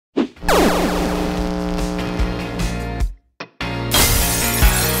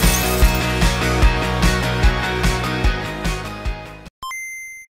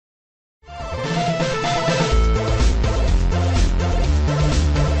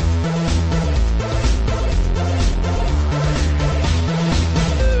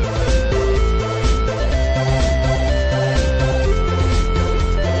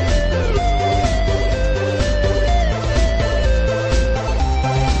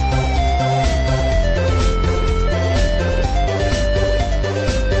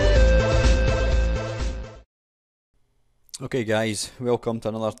Okay guys, welcome to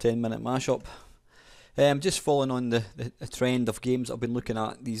another 10-minute mashup. Just following on the trend of games I've been looking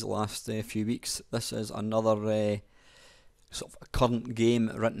at these last few weeks. This is another sort of current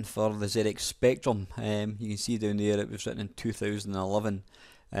game written for the ZX Spectrum. You can see down there it was written in 2011.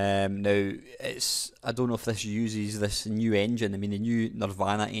 Now I don't know if this uses this new engine. I mean, the new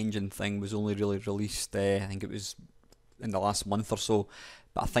Nirvana engine thing was only really released, I think it was in the last month or so,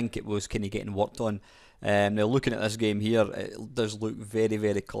 but I think it was kind of getting worked on. Now looking at this game here, it does look very,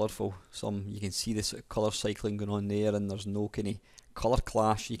 very colourful. You can see this sort of colour cycling going on there, and there's no kind of colour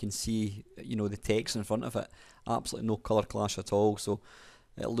clash. You can see, the text in front of it. Absolutely no colour clash at all. So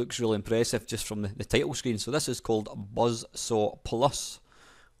it looks really impressive just from the title screen. So this is called Buzzsaw Plus,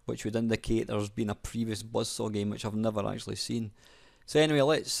 which would indicate there's been a previous Buzzsaw game which I've never actually seen. So anyway,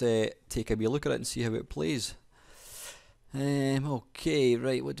 let's take a wee look at it and see how it plays. Okay,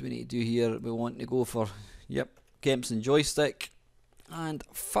 right, what do we need to do here? We want to go for, Kempson joystick and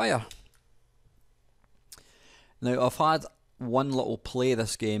fire. Now I've had one little play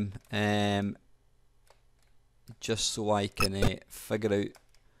this game, just so I can figure out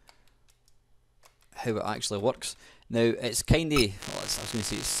how it actually works. Now it's kind of, I was going to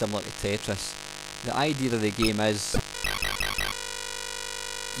say it's similar to Tetris. The idea of the game is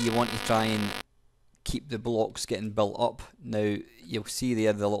you want to try and keep the blocks getting built up. Now you'll see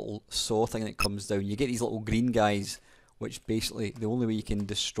there the little saw thing that comes down. You get these little green guys, which basically the only way you can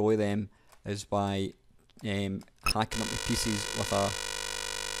destroy them is by hacking them to pieces with a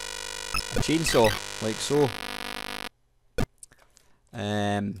chainsaw, like so.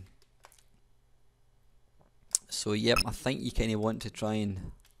 So yep, I think you kind of want to try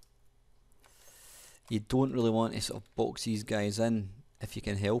and, you don't really want to sort of box these guys in if you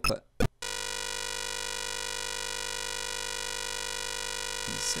can help it.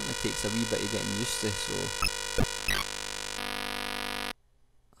 It certainly takes a wee bit of getting used to, so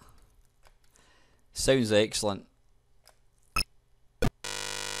sounds excellent.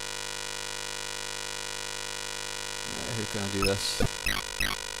 How can I do this?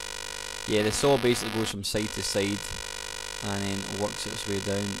 Yeah, the saw basically goes from side to side and then works its way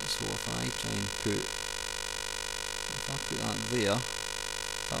down. So if I try and put that there,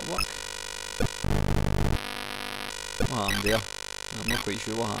 that work? What happened there? I'm not quite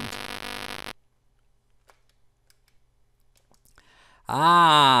sure what happened.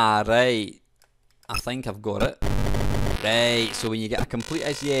 Ah, right. I think I've got it. Right, so when you get a complete,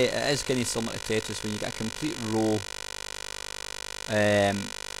 it is kind of similar to Tetris. When you get a complete row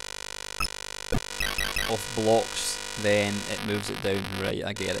of blocks, then it moves it down. Right,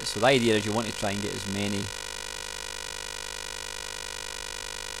 I get it. So the idea is you want to try and get as many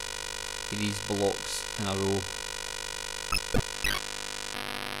of these blocks in a row.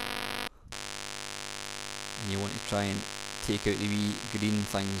 And you want to try and take out the wee green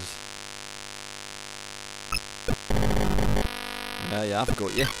things. Yeah, I've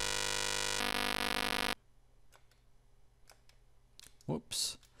got you.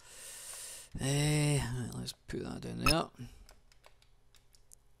 Whoops. Right, let's put that down there.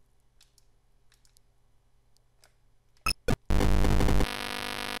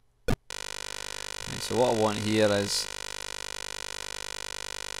 Right, so what I want here is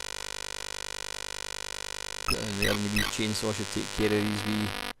down there, and the wee chainsaw should take care of these wee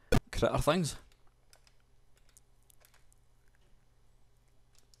critter things.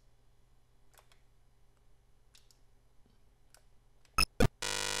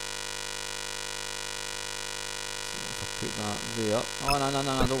 Put that there. Oh no,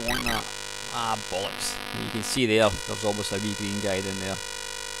 I don't want that. Ah, bollocks. And you can see there's obviously a wee green guy down there.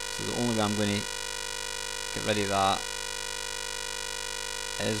 So the only way I'm going to get rid of that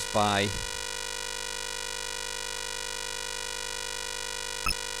is by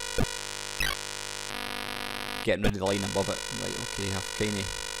getting rid of the line above it. Right, okay, I'm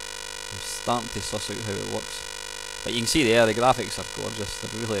starting to suss out how it works. But you can see there, the graphics are gorgeous.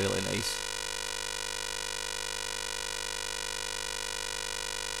 They're really, really nice.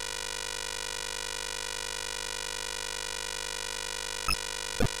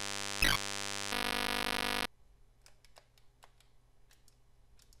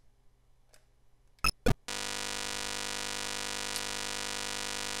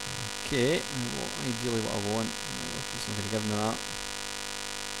 Okay, ideally what I want, I'm just not going to give them that.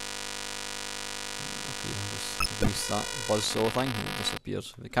 Okay, I'll just release that buzzsaw thing and it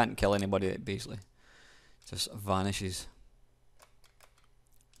disappears. We can't kill anybody, it basically just vanishes.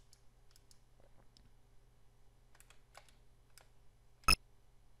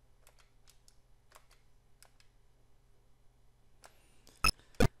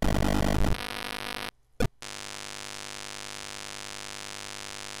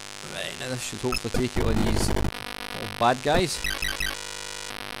 this should hopefully take out these little bad guys.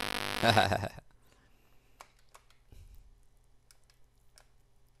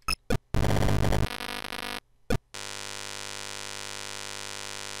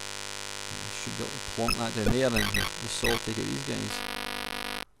 Should be able to plonk that down there and the saw take out these guys.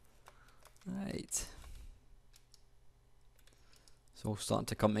 Right. It's all starting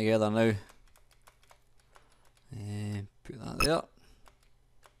to come together now. Put that there.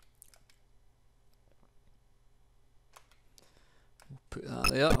 We'll put that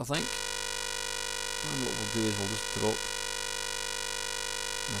there, I think. And what we'll do is we'll just drop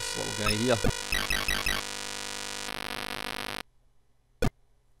this little guy here.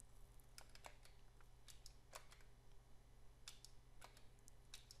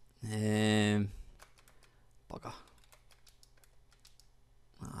 Bugger.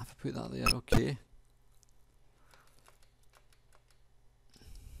 If I put that there, okay.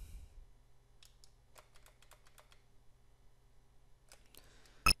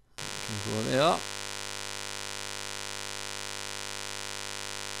 Can go there.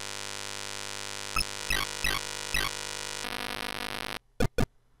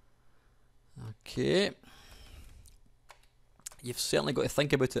 Okay. You've certainly got to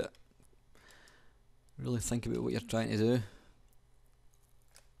think about it. Really think about what you're trying to do.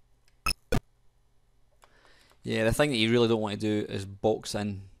 Yeah, the thing that you really don't want to do is box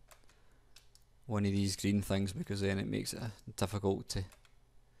in one of these green things, because then it makes it difficult to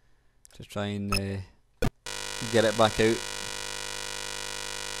try and get it back out.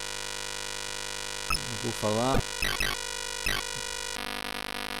 We'll go for that.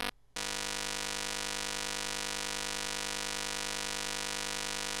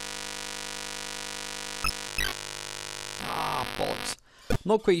 Bollocks. I'm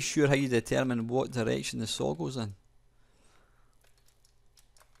not quite sure how you determine what direction the saw goes in.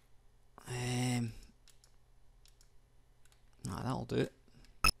 That'll do it.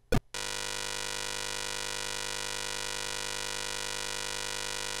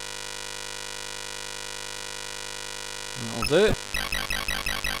 That'll do it.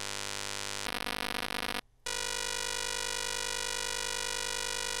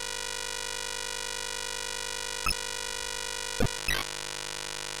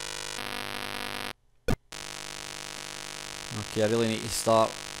 Okay, I really need to start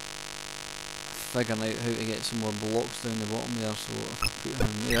figuring out how to get some more blocks down the bottom there, so if I put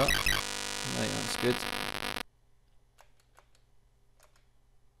him there, right, that's good.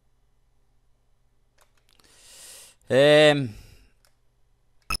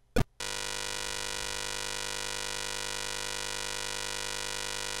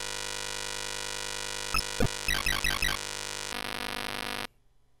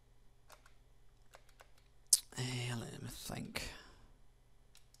 Let me think.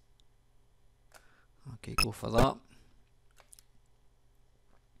 Okay, go for that.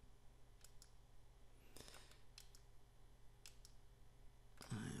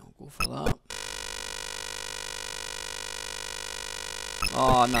 I'll go for that.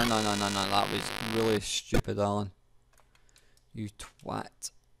 Oh, no, that was really stupid, Alan. You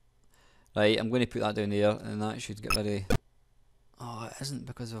twat. Right, I'm going to put that down there, and that should get rid of... Oh, it isn't,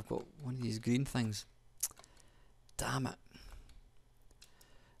 because I've got one of these green things. Damn it.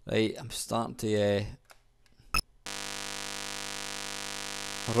 Right, I'm starting to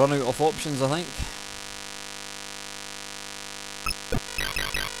run out of options, I think.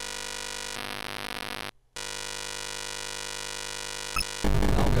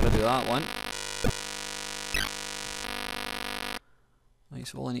 I'll get rid of that one. Right,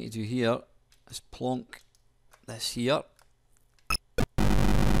 so all I need to do here is plonk this here.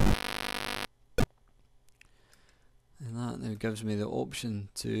 And that now gives me the option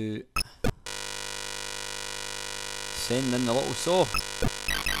to send in the little saw.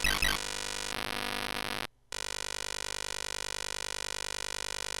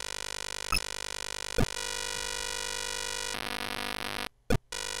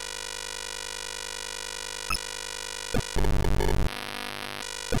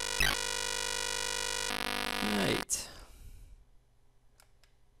 Right.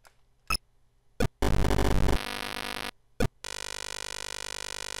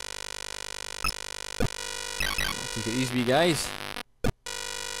 Take it easy, guys.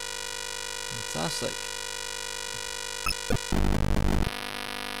 Fantastic.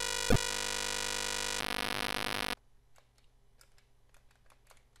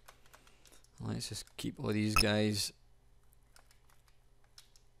 Let's just keep all these guys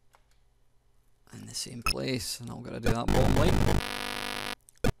in the same place, and I'm going to do that bottom line.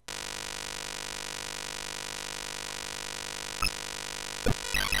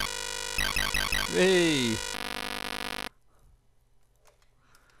 Hey!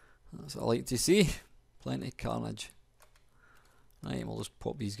 That's what I like to see. Plenty of carnage. Right, we'll just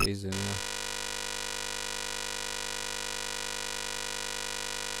pop these guys in there.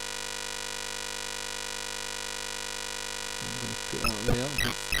 I'm going to put that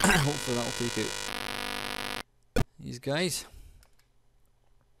there. Hopefully that'll take out these guys.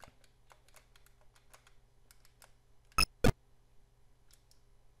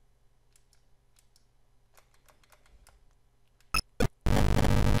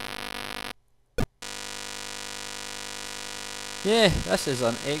 Yeah, this is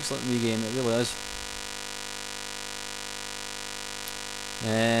an excellent wee game, it really is.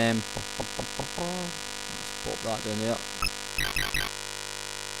 Let's pop that down there.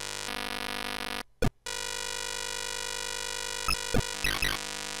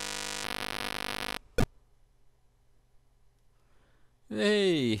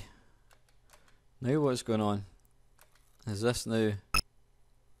 Hey! Now what's going on? Is this now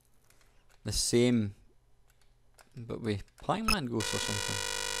the same but with Pac-Man Ghost or something?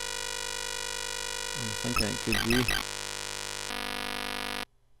 I'm thinking it could be.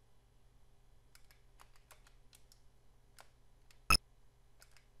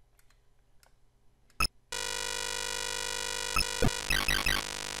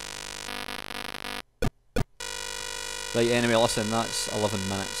 Right, anyway, listen, that's 11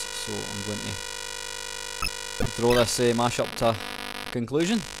 minutes, so I'm going to draw this mashup to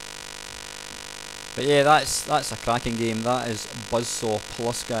conclusion. But yeah, that's a cracking game. That is Buzzsaw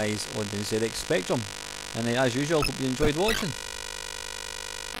Plus, guys, on the ZX Spectrum. And as usual, hope you enjoyed watching.